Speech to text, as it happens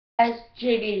Guys,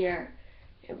 JD here,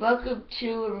 and welcome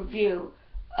to a review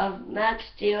of Max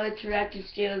Steel Interactive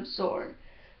Steel and Sword.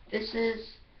 This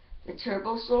is the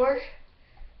Turbo Sword.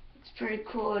 It's pretty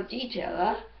cool in detail,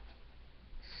 huh?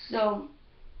 So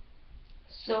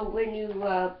when you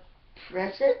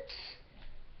press it,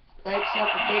 it lights up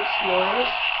a big noise,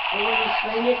 and when you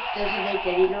swing it, it doesn't make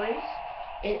any noise.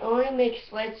 It only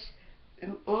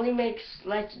makes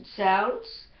lights and sounds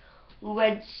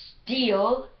when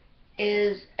steel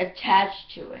is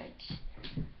attached to it,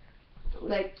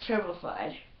 like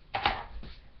Turbofied.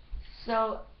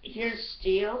 So here's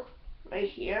steel right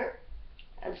here.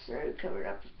 I'm sorry, covered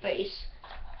up the face.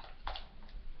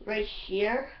 Right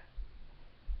here,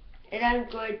 and I'm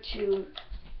going to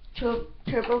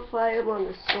Turbofy him on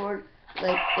the sword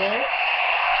like this.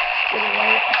 Gonna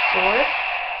light the sword,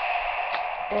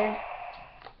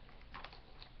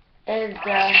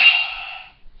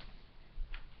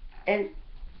 and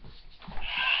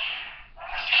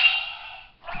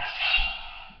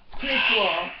pretty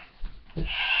cool.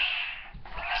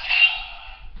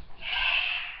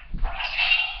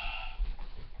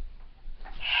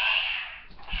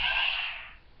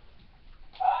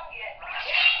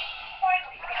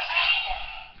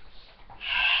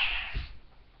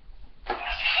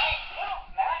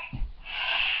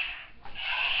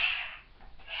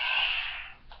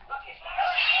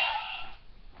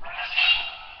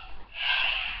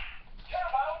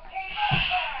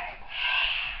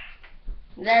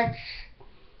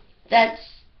 That's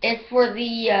it for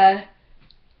the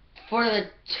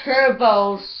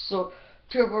turbo sword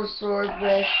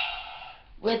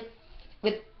with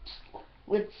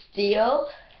steel.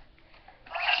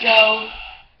 So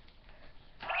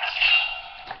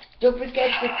don't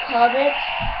forget to comment,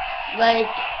 like,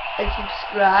 and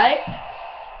subscribe,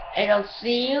 and I'll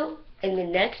see you in the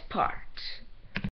next part.